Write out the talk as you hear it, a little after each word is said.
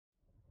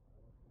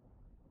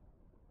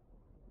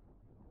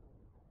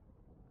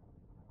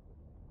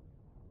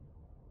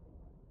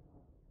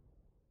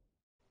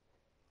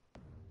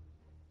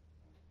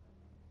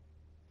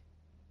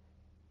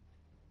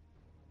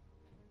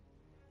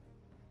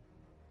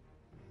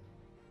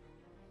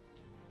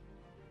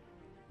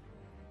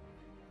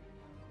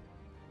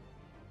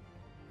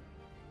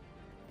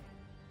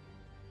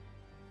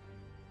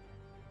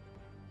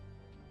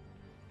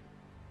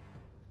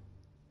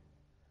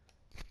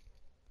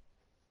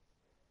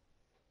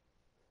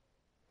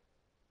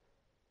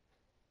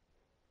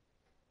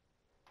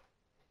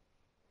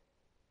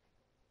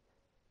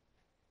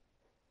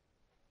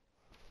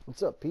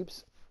What's up,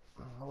 peeps?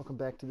 Welcome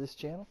back to this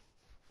channel.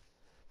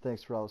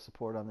 Thanks for all the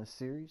support on this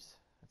series.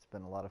 It's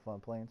been a lot of fun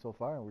playing so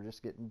far, and we're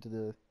just getting to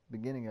the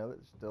beginning of it.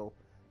 There's still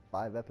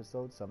 5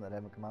 episodes, some that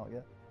haven't come out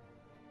yet.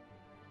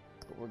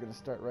 But we're going to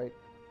start right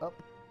up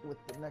with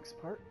the next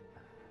part.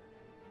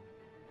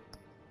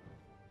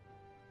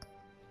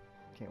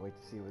 Can't wait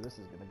to see where this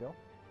is going to go.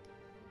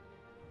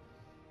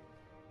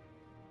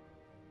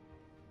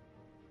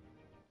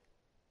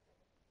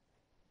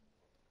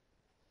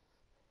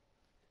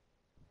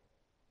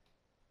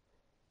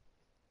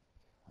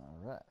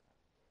 Alright.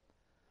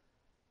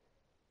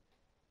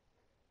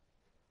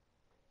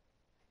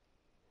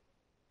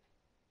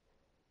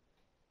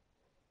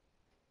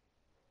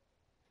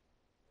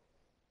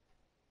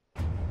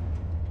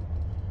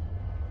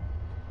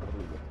 What are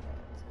we looking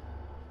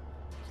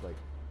at? Looks like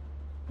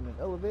in an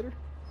elevator,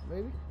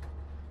 maybe?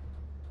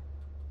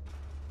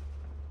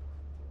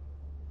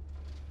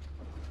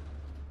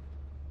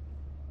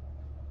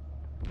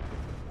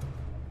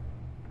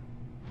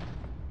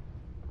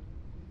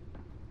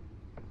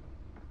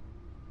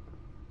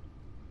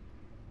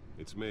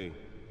 It's me.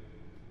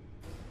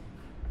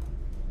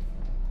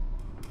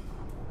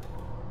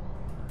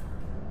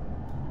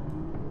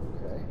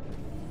 Okay.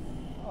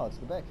 Oh, it's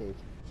the Batcave.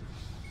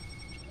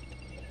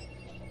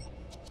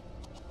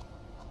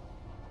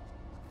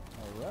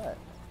 Alright. Let's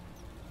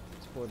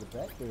explore the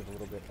Batcave a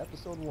little bit.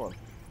 Episode 1.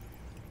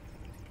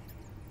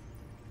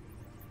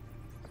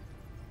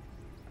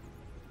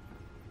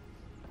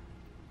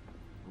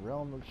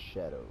 Realm of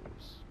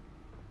Shadows.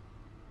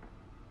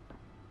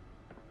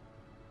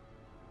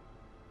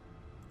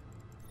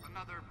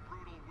 Another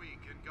brutal week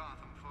in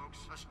Gotham, folks.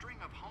 A string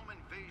of home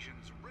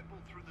invasions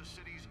rippled through the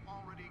city's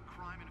already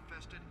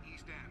crime-infested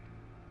East End.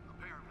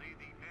 Apparently,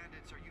 the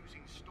bandits are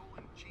using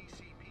stolen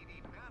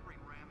GCPD battering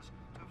rams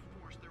to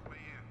force their way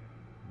in.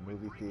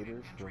 Movie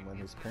theaters from when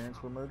his parents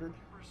were murdered.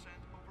 50%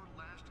 over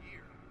last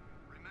year.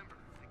 Remember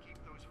to keep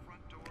those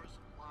front doors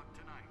locked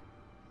tonight.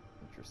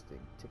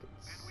 Interesting.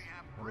 Tickets. And we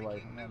have What do I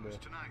breaking remember?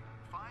 news tonight.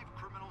 5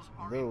 criminals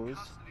are Those.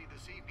 in custody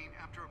this evening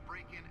after a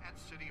break-in at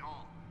City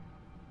Hall.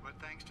 But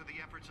thanks to the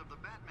efforts of the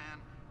Batman,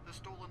 the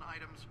stolen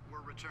items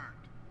were returned.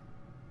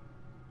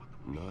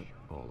 Not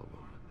all of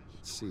them.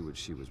 Let's see what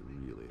she was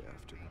really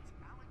after.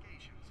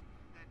 Allegations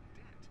that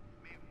Dent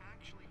may have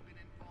actually been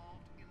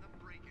involved in the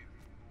break-in.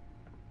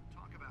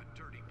 Talk about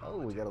dirty politics.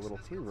 Oh, we got a little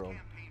Does free his roam.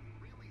 campaign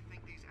really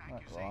think these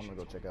Alright, well, I'm gonna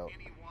go accusations check out.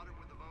 hold any water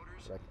with the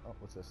voters? Oh,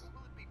 what's this? Or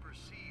will it be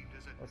perceived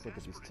as a Let's look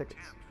at these desperate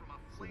tickets. attempt from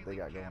a See what they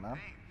got flailing going on.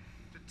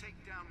 campaign to take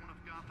down one of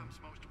Gotham's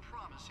most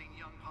promising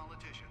young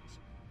politicians?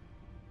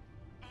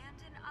 And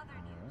in other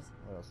Alright, news,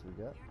 what else we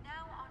got? you're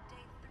now on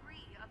day 3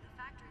 of the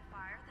factory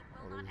fire that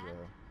will Oh, not there's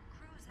end.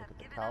 Crews look have at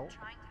the given cowl. up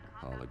trying to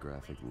combat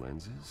Holographic the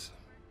blaze. lenses,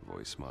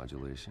 voice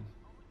modulation.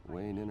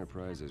 Wayne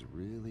Enterprises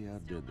really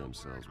outdid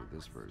themselves with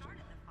this version.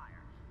 Started the fire,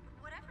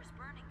 but whatever's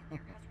burning in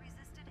there has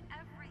resisted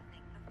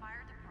everything the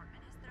fire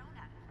department has thrown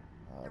at it.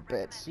 They're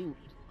Bad recommending suit.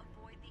 people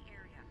avoid the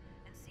area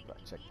and seek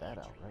Gotta check that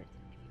out, immediate right?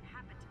 treatment if you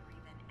happen to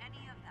breathe in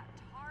any of that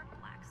tar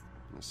black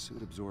smoke. The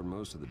suit absorbed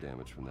most of the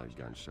damage from that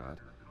gunshot,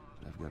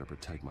 and I've got to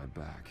protect my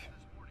back,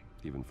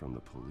 even from the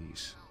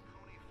police.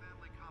 Falcone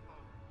family capo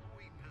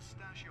Louis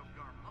Pistachio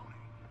Garmone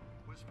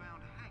was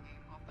found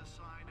hanging off the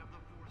side of the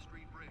 4th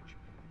Street Bridge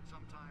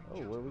sometime Oh,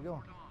 just where we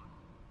before going? dawn,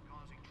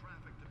 causing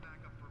traffic to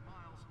back up for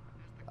miles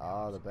as the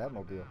Ah, cops the cut him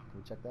Batmobile. down.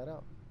 Can we check that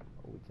out?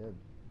 Oh, we could.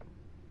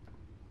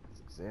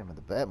 Let's examine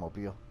the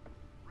Batmobile.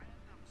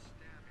 Random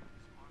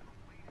stabbings are the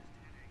latest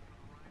headache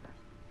for the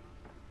riders of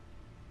Gotham.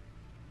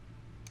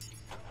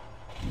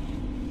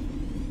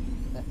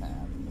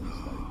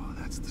 Oh,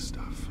 that's the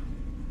stuff.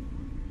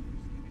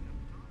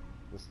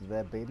 Listen to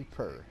that baby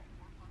purr.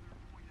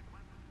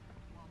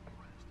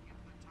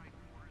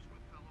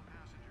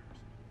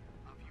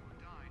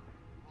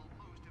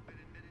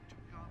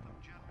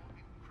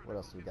 What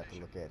else do we got to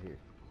look at here?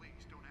 The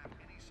police don't have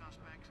any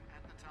suspects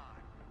at the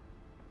time.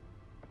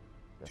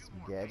 Got 2 some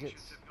more gadgets.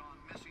 patients have gone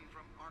missing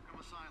from Arkham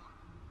Asylum,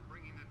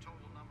 bringing the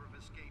total number of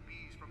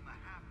escapees from the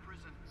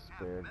half-prison,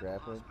 Spare half-mental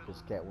grappling, hospital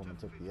because Catwoman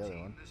to took the other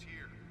 15 one. this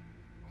year.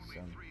 Only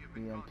Some 3 have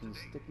been caught EMP to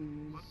date,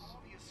 stickies. but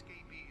all the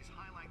escapees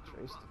highlight the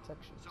Trace rough,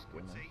 detection some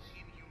would say skimmers.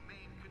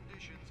 inhumane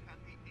conditions at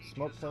the aged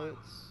Smoke asylum.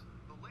 pellets.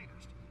 The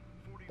latest,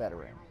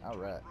 Batarang. 44-year-old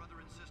Alright. twin brother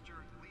and sister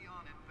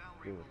Leon and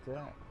Valerie Good with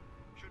that.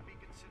 Muldoon should be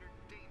considered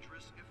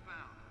dangerous if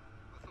found.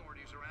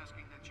 Authorities are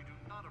asking that you do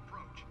not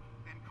approach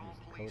and call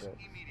Here's the police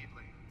codex.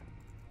 immediately.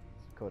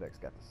 Codex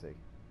got to see.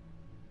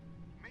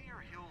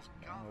 Mayor Hill's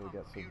we Gotham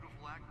got some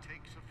Beautiful Act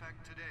takes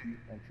effect today,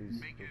 entries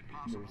making it for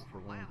possible features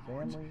for for Wayne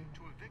landlords family.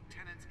 to evict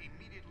tenants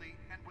immediately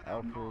and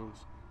without Alfred. cause.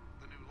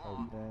 The new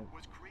law Dent.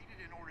 was created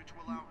in order to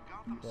allow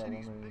Gotham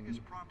City's Catwoman.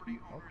 biggest property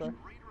owners Okay.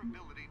 greater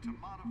ability to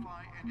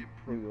modify and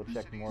improve Maybe we'll the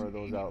check city's more of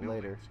those 80 out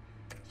later.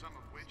 buildings, some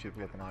of which keep have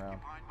been looking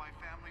around. occupied by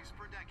families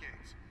for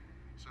decades.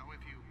 So if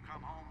you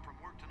come home from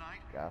work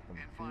tonight Gotham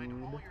and find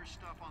food. all your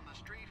stuff on the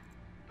street,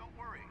 don't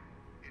worry.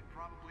 It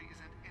probably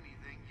isn't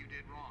anything you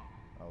did wrong.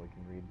 Oh, we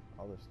can read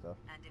all this stuff.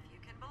 And if you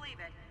can believe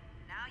it,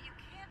 now you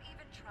can't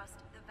even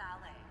trust the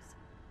valets.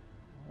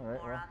 Alright,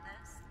 More well, on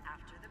this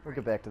after the we'll break.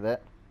 get back to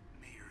that.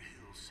 Mayor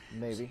Hill says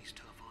Maybe. he's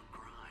tough on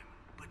crime,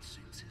 but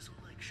since his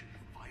election,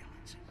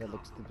 violence in That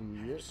looks to Gotham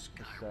be it. has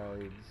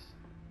skyrocketed. Besides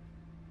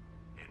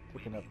And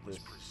picking when up he was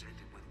this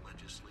presented with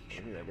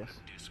legislation here, I that would guess.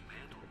 have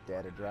dismantled The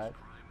data drive.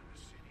 crime in the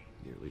city,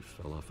 Nearly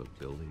fell off a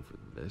building for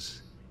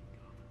this.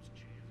 Gotham's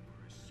chance for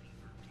a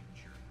safer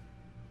future.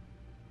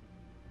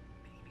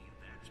 Maybe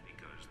that's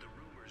because the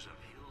rumors of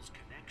Hill's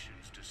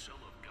connections to some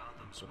of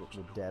Gotham's Put it most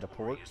in the data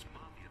port. notorious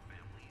mafia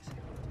families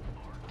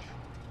are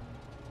true.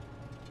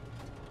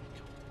 We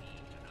don't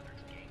need another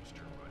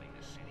gangster running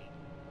the city.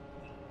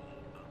 We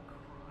need a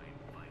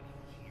crime-fighting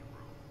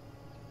hero.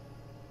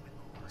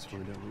 With Let's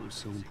find out what was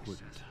so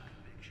important. successful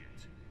convictions,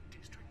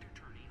 District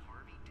Attorney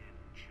Harvey Dent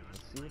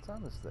Let's just see what's on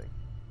this thing.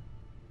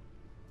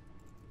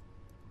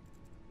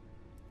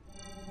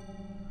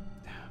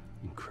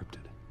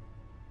 Encrypted.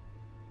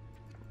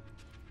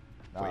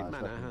 Wayne it's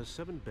Manor nothing. has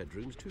 7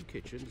 bedrooms, 2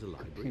 kitchens, a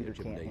library, a Computer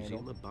can't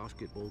gymnasium, handle. a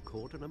basketball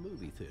court, and a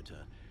movie theater.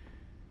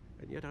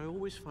 And yet I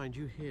always find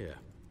you here,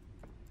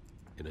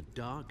 in a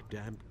dark,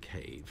 damp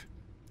cave.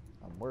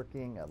 I'm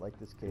working. I like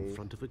this cave.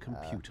 front of a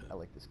computer. I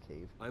like this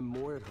cave. I'm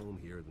more at home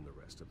here than the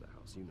rest of the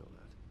house, you know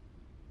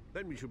that.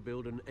 Then we should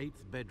build an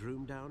 8th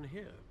bedroom down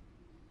here.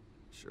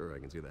 Sure, I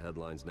can see the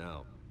headlines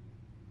now.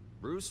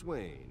 Bruce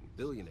Wayne,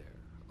 billionaire,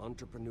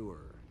 entrepreneur,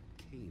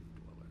 cave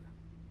dweller.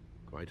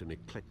 Quite an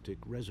eclectic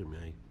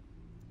resume.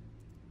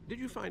 Did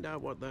you find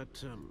out what that,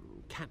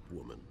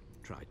 Catwoman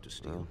tried to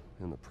steal? Well,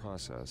 in the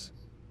process,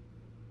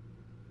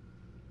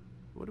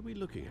 What are we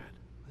looking at?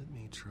 let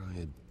me try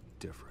a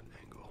different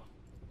angle.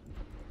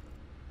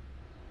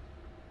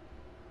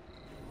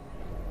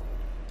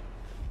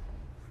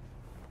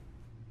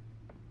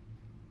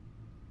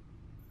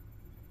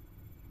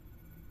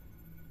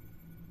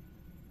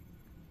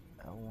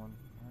 L1. Alright,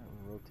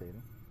 we're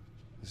rotating.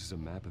 This is a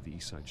map of the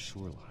east side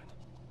shoreline.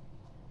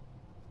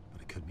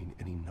 But it could mean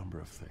any number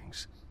of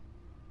things.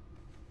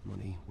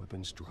 Money,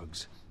 weapons,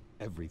 drugs,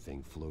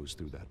 everything flows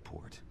through that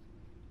port.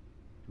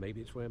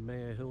 Maybe it's where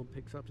Mayor Hill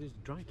picks up his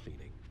dry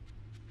cleaning.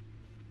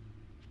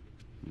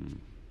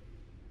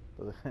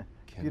 But the Can't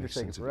computer's make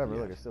taking sense of it forever.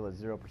 yet. Look, it's still at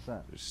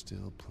 0%. There's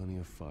still plenty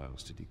of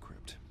files to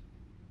decrypt.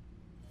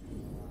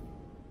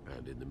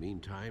 And in the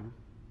meantime,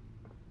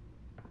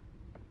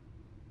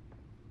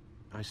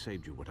 I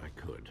saved you what I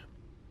could.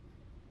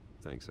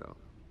 Thanks, Al.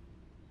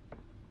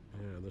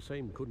 Yeah, the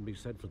same couldn't be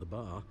said for the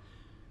bar.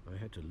 I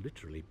had to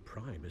literally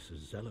pry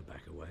Mrs.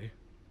 Zellerback away.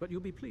 But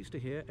you'll be pleased to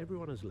hear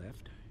everyone has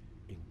left,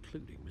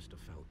 including Mr.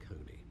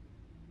 Falcone.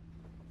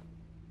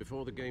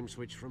 Before the game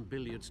switched from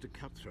billiards to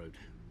cutthroat.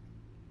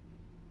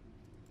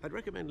 I'd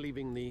recommend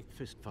leaving the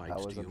fistfights That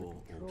to was under your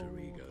control. alter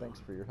ego. Thanks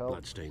for your help.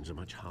 Bloodstains are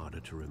much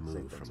harder to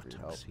remove thanks from a for your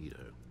help.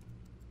 tuxedo.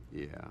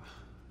 Yeah,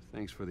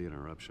 thanks for the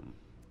interruption.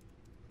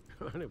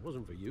 And it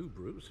wasn't for you,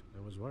 Bruce.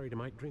 I was worried I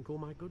might drink all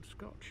my good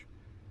scotch.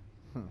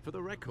 For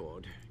the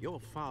record, your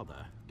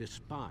father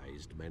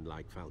despised men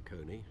like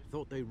Falcone,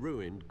 thought they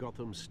ruined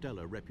Gotham's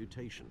stellar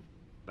reputation.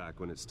 Back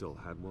when it still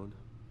had one?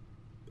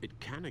 It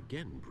can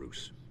again,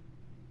 Bruce.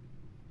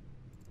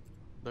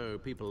 Though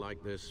people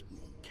like this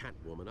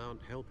Catwoman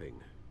aren't helping.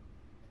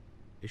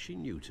 Is she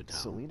new to town?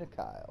 Selena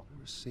Kyle.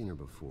 Never seen her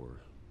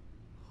before.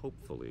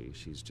 Hopefully,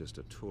 she's just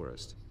a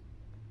tourist.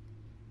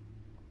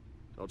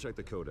 I'll check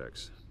the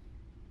codex.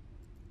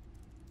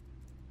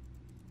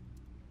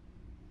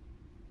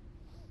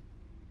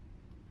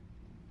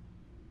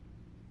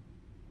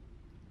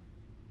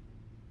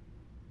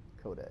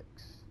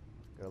 Codex.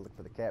 Gotta look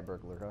for the cat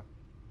burglar, huh?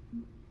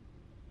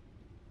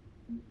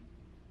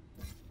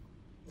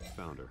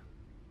 Found her.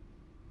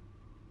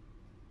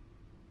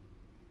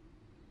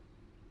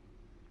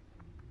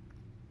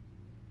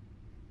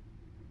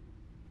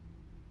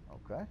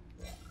 Okay.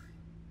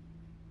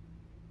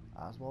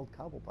 Oswald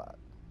Cobblepot.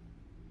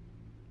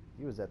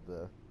 He was at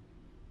the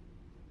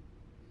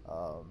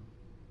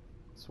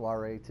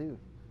soiree too.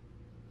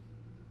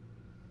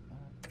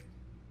 Alright.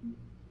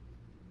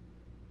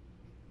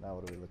 Now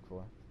what do we look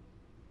for?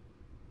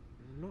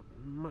 Not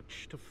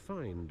much to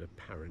find,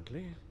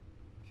 apparently.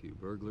 Few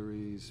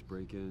burglaries,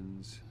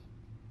 break-ins.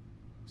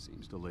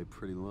 Seems to lay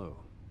pretty low.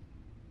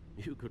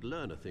 You could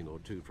learn a thing or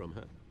two from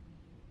her.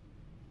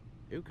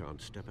 You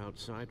can't step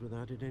outside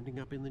without it ending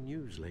up in the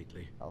news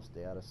lately. I'll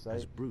stay out of sight.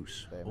 As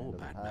Bruce Batman or doesn't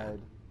Batman. hide.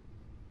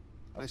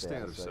 I'll I stay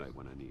out of sight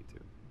when I need to.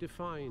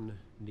 Define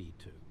need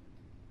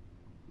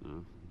to.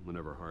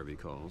 Whenever Harvey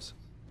calls.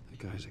 That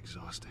guy's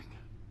exhausting.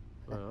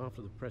 Well,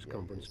 after the press Yeah,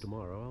 conference he is.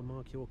 tomorrow, I'll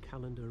mark your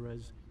calendar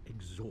as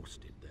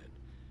exhausted then.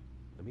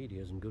 The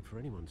media isn't good for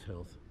anyone's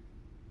health.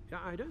 Yeah,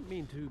 I don't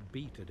mean to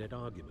beat a dead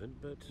argument,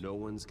 but No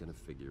one's gonna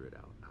figure it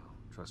out, Al.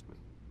 Trust me.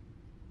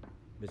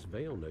 Miss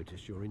Vale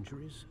noticed your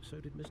injuries, so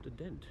did Mr.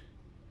 Dent.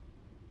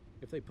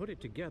 If they put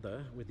it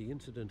together with the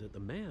incident at the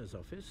mayor's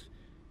office,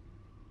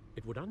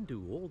 it would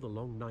undo all the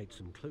long nights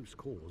and close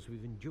calls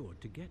we've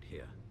endured to get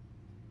here.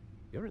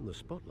 You're in the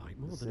spotlight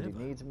more The than city ever.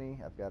 needs me.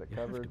 I've got it You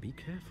have to covered. be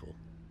careful.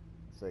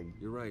 Say,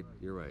 You're right.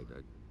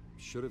 I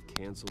should have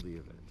canceled the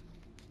event.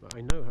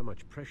 I know how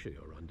much pressure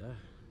you're under.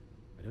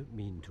 I don't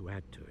mean to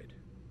add to it.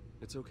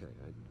 It's okay.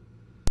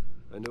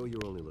 I know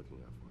you're only looking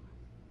out for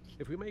me.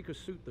 If we make a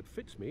suit that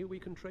fits me, we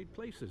can trade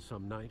places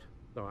some night.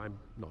 Though I'm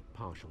not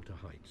partial to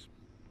heights.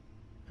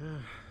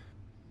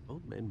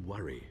 Old men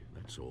worry,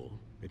 that's all.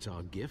 It's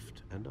our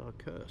gift and our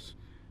curse.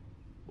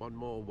 One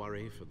more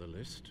worry for the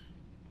list.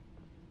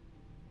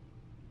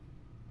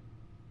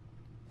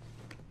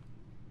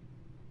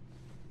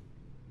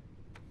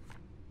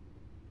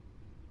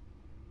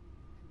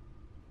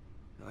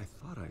 I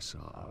thought I saw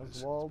Oz.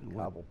 Oswald It's been,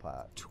 what,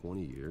 Cobblepot.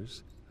 20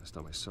 years? Last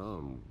time I saw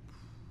him,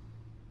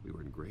 we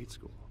were in grade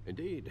school.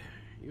 Indeed,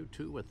 you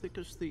two were thick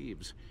as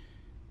thieves.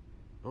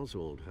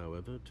 Oswald,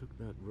 however, took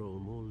that role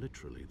more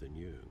literally than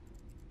you.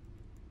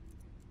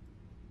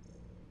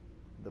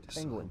 The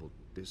Penguin. Dishonorable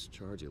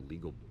discharge,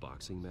 illegal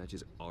boxing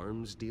matches,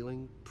 arms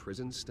dealing,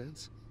 prison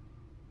stints?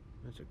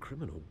 That's a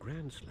criminal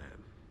grand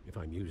slam, if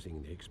I'm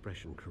using the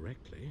expression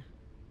correctly.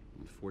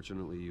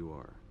 Unfortunately, you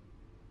are.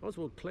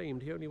 Oswald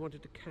claimed he only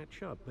wanted to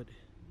catch up, but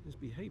his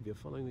behavior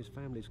following his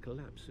family's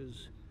collapse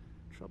is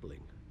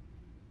troubling.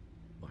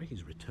 Why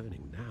he's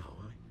returning now,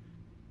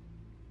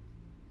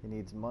 He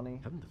needs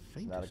money. haven't the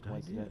It's not a faintest idea.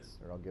 coincidence,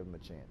 or I'll give him a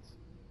chance.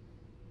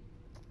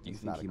 You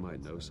It's think not a he might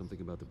know coincidence.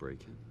 something about the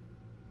break-in?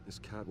 This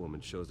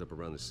Catwoman shows up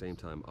around the same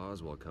time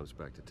Oswald comes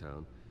back to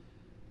town.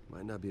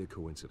 Might not be a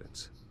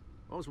coincidence.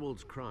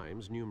 Oswald's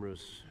crimes,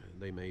 numerous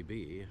they may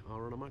be,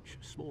 are on a much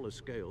smaller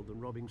scale than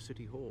robbing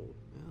City Hall.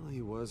 Well,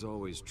 he was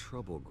always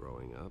trouble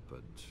growing up,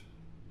 but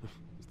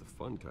it's the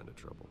fun kind of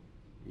trouble.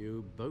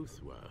 You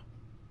both were.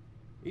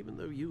 Even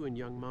though you and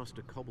young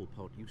Master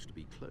Cobblepot used to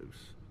be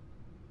close,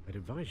 I'd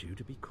advise you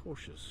to be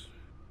cautious.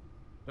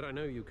 But I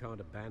know you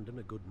can't abandon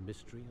a good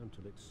mystery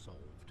until it's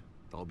solved.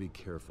 I'll be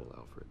careful,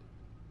 Alfred.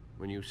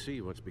 When you see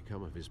what's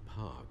become of his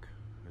park,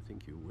 I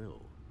think you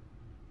will.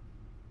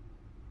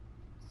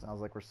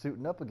 Sounds like we're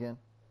suiting up again.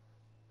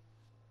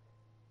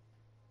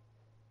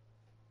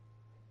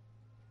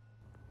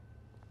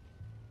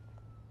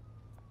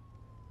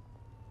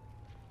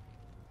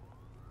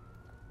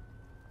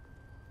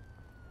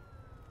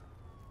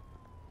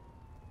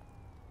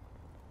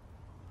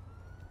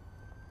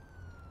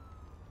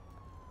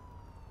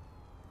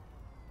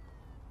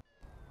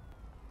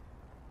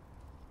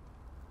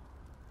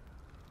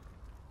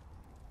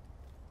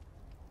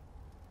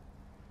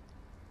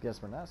 Guess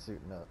we're not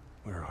suiting up.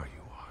 Where are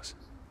you, Oz?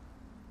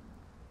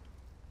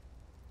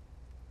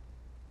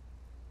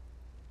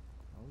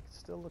 Well, we can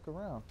still look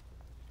around.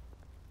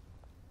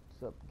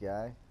 What's up,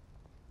 guy?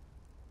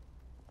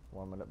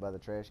 Warming up by the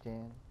trash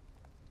can.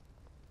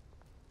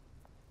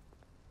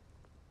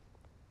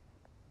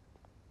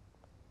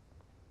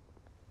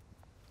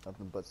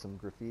 Nothing but some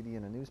graffiti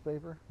in a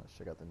newspaper. Let's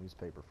check out the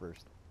newspaper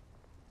first.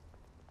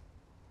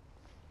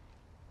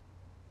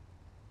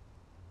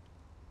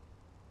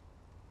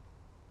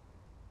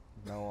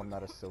 No, I'm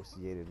not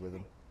associated with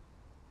him.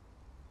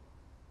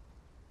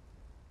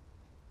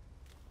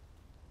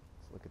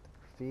 Let's look at the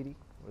graffiti.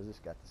 What does this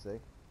got to say?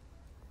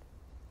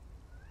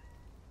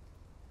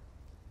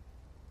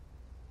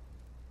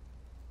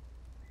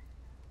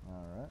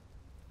 Alright.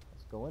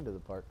 Let's go into the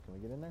park. Can we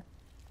get in there?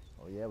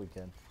 Oh yeah, we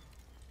can.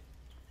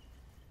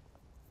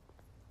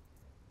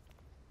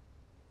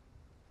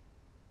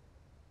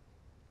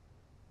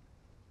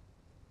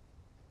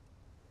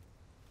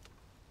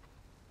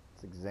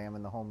 Let's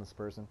examine the homeless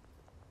person.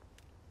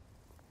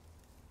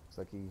 Looks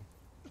like he's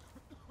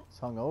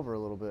hung over a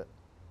little bit.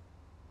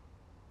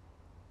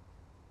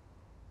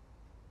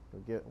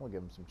 We'll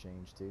give him some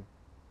change too.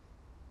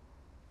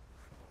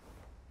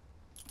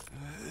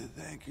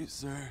 Thank you,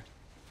 sir.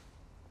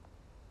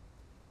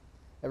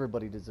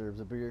 Everybody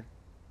deserves a beer.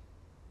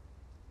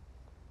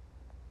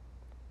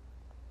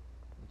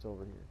 What's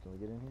over here? Can we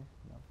get in here?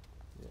 No.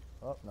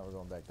 Yeah. Oh, no, we're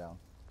going back down.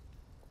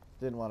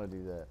 Didn't want to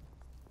do that.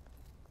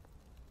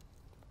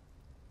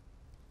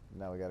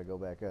 Now we got to go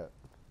back up.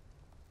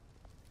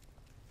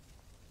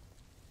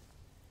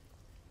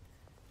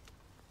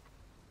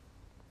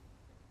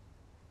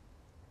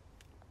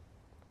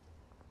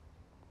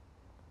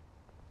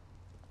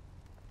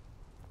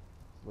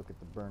 Let's look at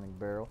the burning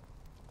barrel.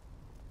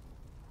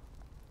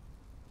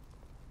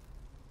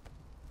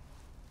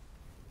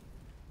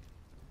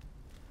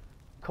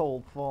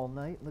 Cold fall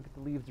night. Look at the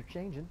leaves are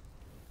changing.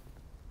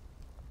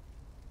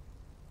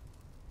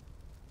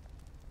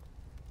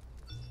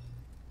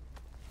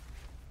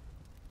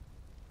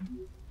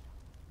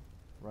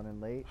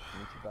 Running late.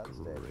 Meet you by the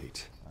statue.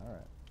 Great. All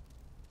right.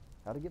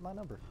 How to get my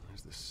number?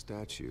 There's the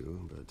statue,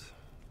 but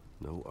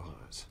no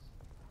Oz.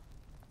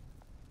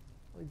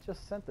 We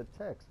just sent the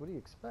text. What do you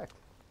expect?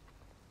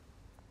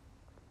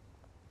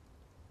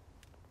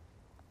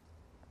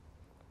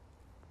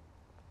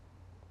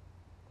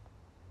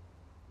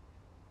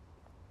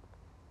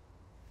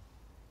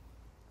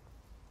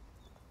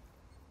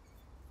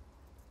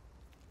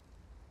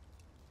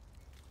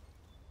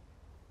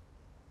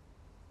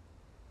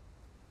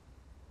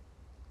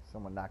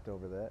 Someone knocked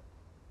over that.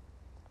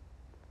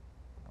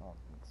 Oh,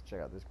 let's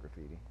check out this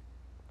graffiti.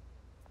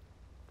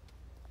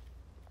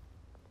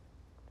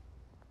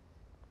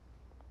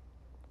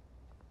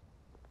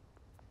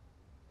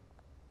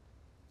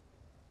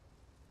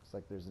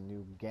 Looks like there's a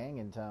new gang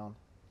in town.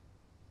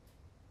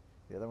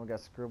 The other one got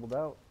scribbled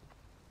out.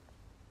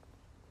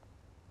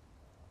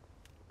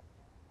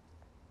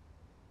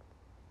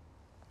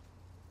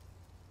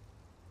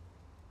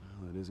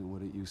 Well, that isn't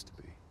what it used to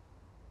be.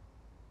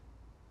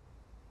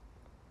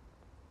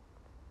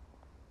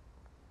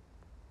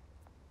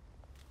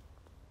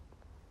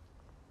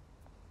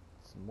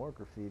 Some more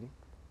graffiti.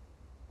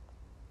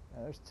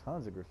 Yeah, there's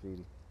tons of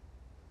graffiti.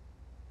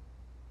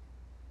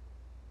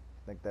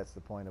 I think that's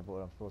the point of what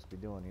I'm supposed to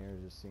be doing here,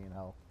 is just seeing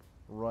how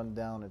run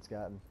down it's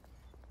gotten.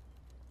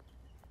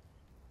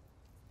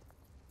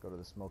 Go to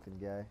the smoking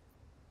guy,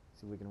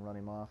 see if we can run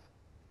him off.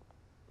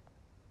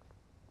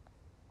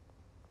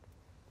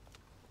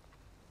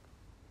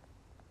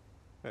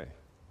 Hey.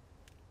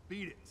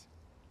 Beat it.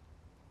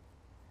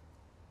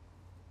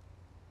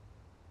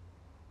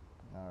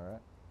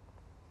 Alright.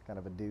 Kind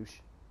of a douche.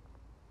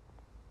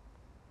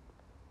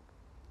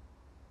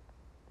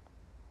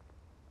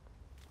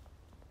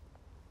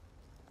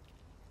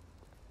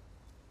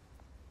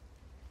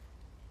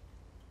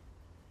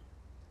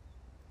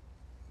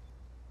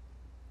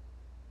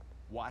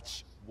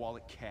 Watch,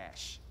 wallet,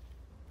 cash.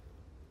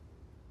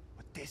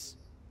 But this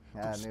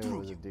I goes knew it through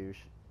was a you. douche.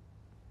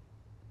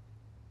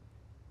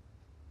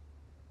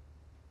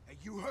 Hey,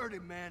 you heard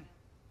it, man.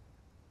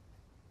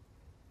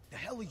 The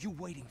hell are you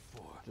waiting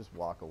for? Just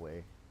walk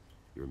away.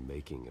 You're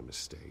making a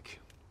mistake.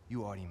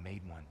 You already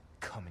made one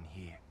coming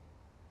here.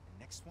 The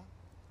next one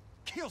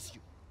kills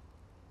you.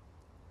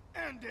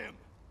 And him.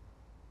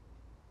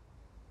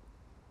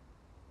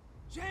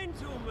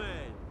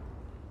 Gentlemen!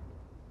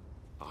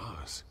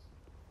 Oz.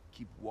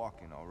 Keep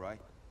walking, all right?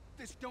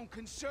 This don't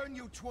concern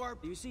you,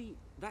 twerp. You see,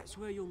 that's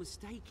where you're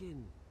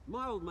mistaken.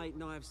 My old mate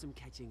and I have some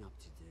catching up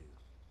to do.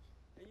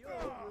 And you're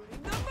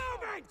ruining the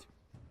moment!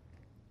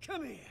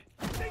 Come here.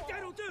 Think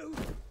that'll do?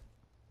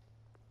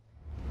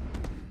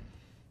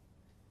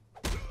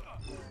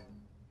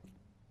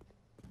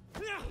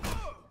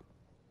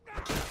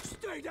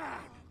 Stay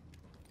down!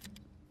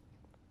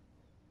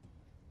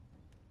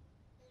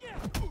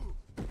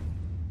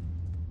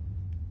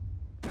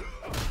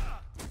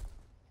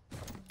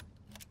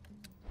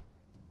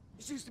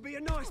 This used to be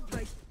a nice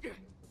place.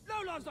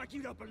 Lowlifes like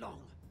you don't belong.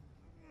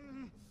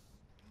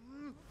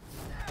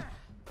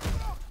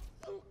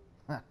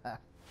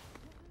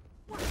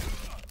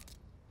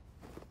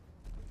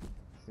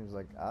 Seems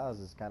like Oz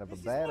is kind of a This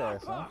is my badass,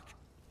 huh? park.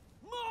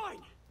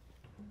 Mine!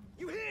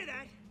 You hear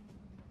that?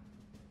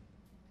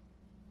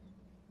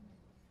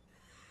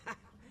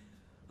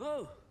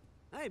 Oh,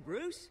 hey,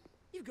 Bruce.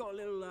 You've got a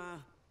little,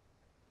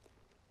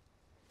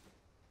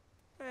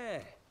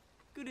 Hey,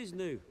 good as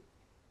new.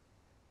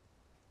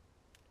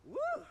 Woo!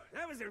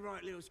 That was a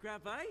right little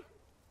scrap, eh?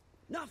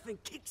 Nothing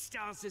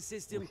kickstarts the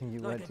system You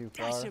like went a too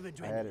dash far. of I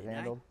adrenaline, had it eh?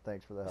 handled.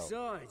 Thanks for the help.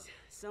 Besides,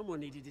 someone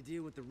needed to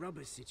deal with the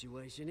rubber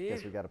situation here.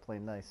 Guess we gotta play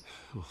nice.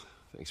 Well,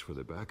 thanks for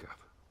the backup.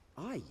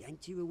 I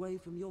yanked you away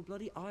from your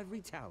bloody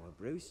ivory tower,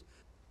 Bruce.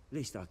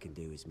 Least I can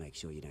do is make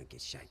sure you don't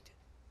get shanked.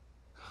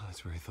 Oh,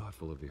 that's very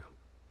thoughtful of you.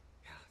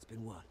 It's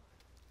been what?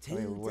 I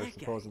mean, 2 we're decades?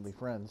 supposedly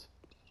friends.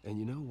 And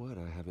you know what?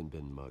 I haven't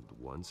been mugged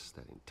once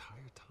that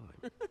entire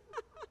time.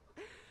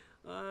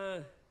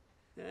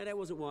 That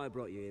wasn't why I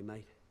brought you here,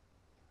 mate.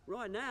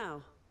 Right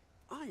now,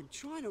 I am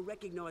trying to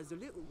recognize the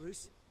little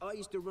Bruce I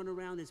used to run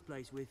around this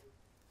place with.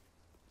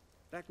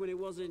 Back when it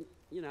wasn't,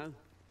 you know,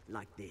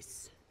 like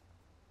this.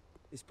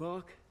 This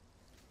park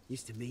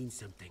used to mean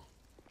something.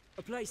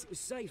 A place that was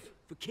safe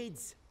for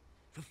kids,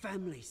 for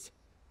families.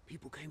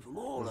 People came from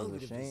all This over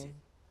is to a visit. shame.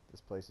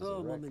 This place is a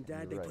Oh, wreck. Mum and Dad,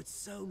 You're they right. put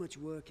so much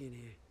work in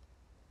here.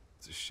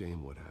 It's a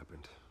shame what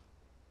happened.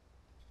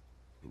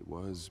 It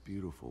was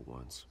beautiful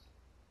once.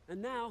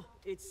 And now,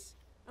 it's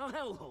a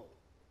hellhole.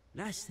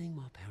 Last thing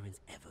my parents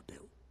ever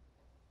built.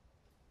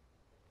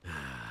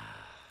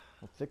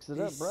 Well, fix it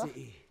up, This bruh.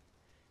 city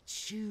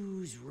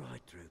chews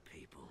right through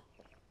people.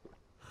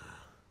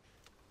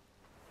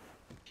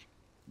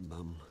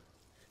 Mum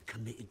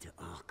committed to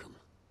Arkham.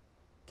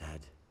 Dad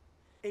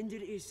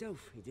ended it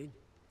himself, he did.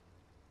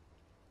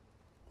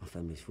 My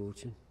family's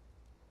fortune,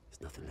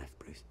 there's nothing left,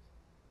 Bruce.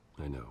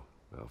 I know.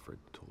 Alfred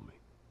told me.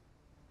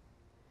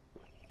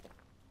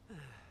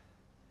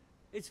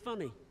 It's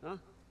funny, huh?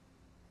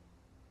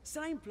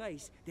 Same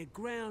place that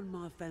ground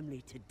my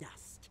family to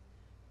dust.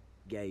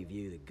 Gave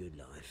you the good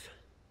life.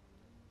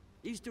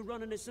 Used to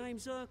run in the same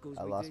circles.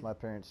 I we lost did. my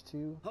parents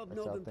too. That's how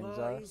Hobnobbing things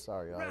are. parties,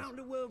 Sorry, Oz. round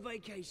the world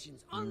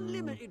vacations,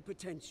 unlimited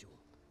potential.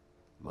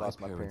 My Lost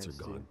my parents are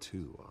parents, gone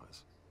too,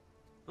 Oz.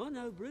 I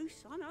know,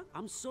 Bruce, I know.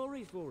 I'm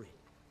sorry for it.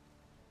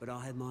 But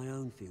I had my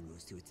own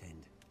funerals to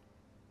attend.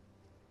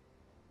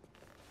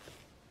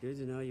 Good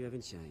to know you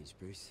haven't changed,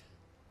 Bruce.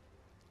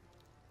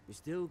 You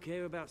still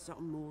care about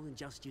something more than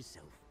just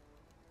yourself.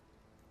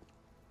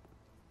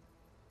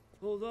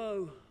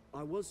 Although,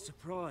 I was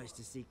surprised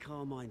to see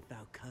Carmine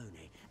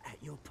Falcone at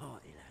your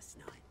party last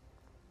night.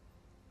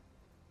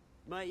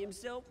 Made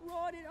himself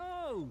right at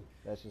home.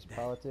 That's just That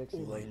politics.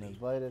 He wasn't oily-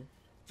 invited.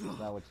 It's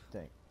not what you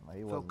think. Well,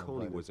 he wasn't Falcone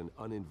invited. was an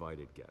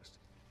uninvited guest.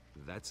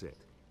 That's it.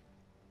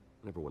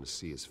 I never want to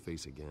see his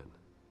face again.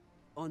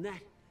 On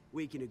that,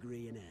 we can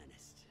agree in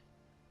earnest.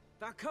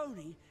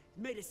 Falcone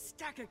made a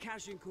stack of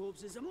cash and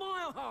corpses a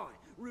mile high,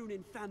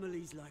 ruining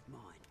families like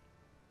mine.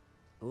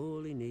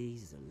 All he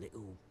needs is a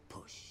little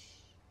push.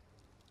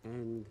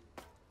 And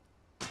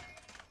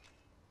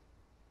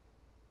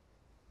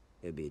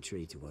it'd be a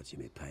treat to watch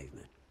him hit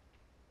pavement.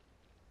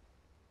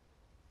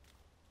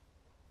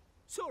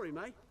 Sorry,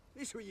 mate.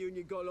 This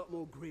reunion got a lot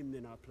more grim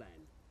than I planned.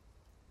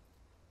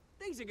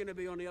 Things are gonna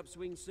be on the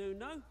upswing soon,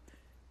 no?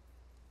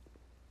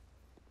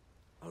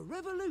 A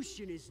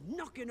revolution is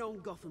knocking on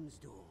Gotham's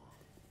door,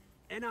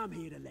 and I'm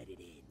here to let it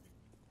in.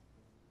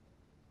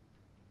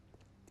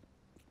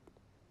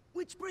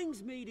 Which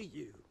brings me to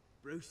you,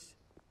 Bruce.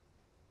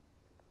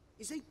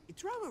 You see, you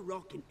throw a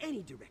rock in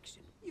any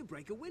direction, you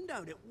break a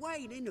window that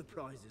Wayne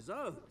Enterprises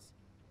owns.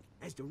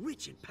 As the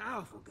rich and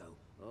powerful go,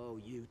 oh,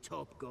 you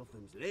top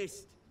Gotham's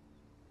list.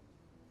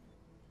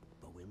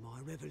 But when my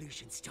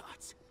revolution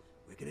starts,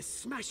 we're gonna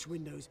smash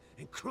windows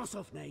and cross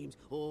off names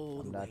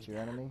all the way I'm not your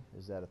down. enemy?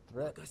 Is that a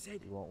threat? Like I said,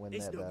 You won't win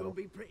it's that not battle. gonna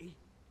be pretty.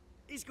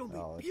 It's gonna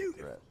Oh, be it's a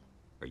beautiful. threat.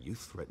 Are you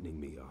threatening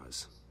me,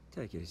 Oz?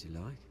 Take it as you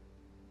like.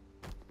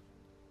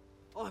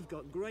 I've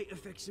got great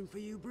affection for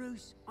you,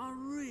 Bruce. I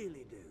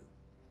really do.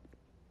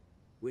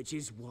 Which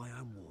is why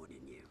I'm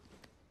warning you.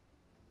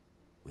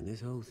 When this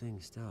whole thing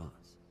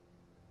starts,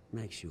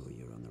 make sure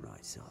you're on the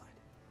right side.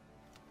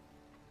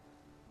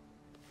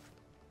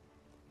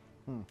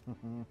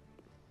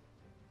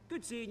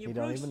 Good seeing you, He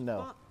Bruce. don't even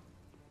know.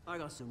 But I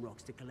got some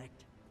rocks to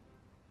collect.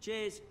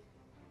 Cheers.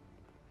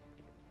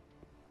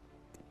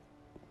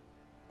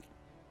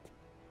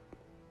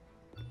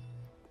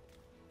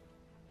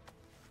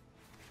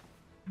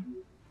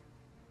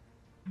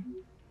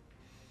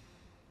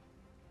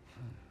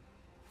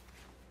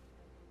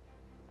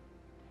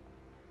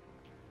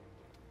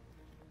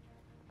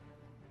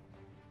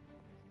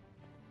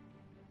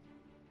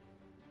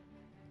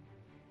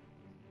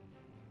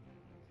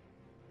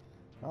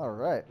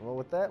 Alright, well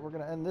with that, we're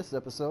going to end this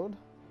episode.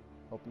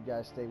 Hope you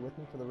guys stay with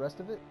me for the rest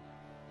of it.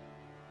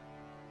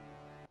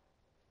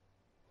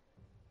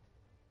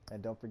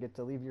 And don't forget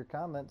to leave your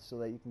comments so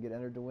that you can get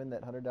entered to win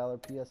that $100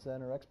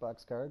 PSN or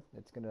Xbox card.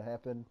 It's going to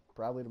happen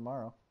probably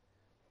tomorrow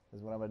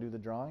is when I'm going to do the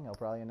drawing. I'll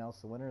probably announce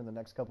the winner in the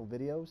next couple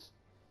videos.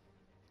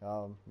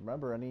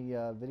 Remember, any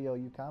video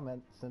you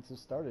comment since it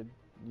started,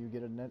 you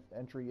get an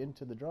entry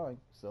into the drawing.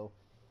 So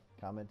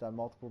comment on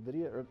multiple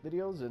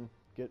videos and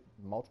get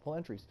multiple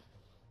entries.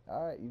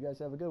 Alright, you guys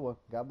have a good one.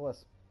 God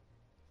bless.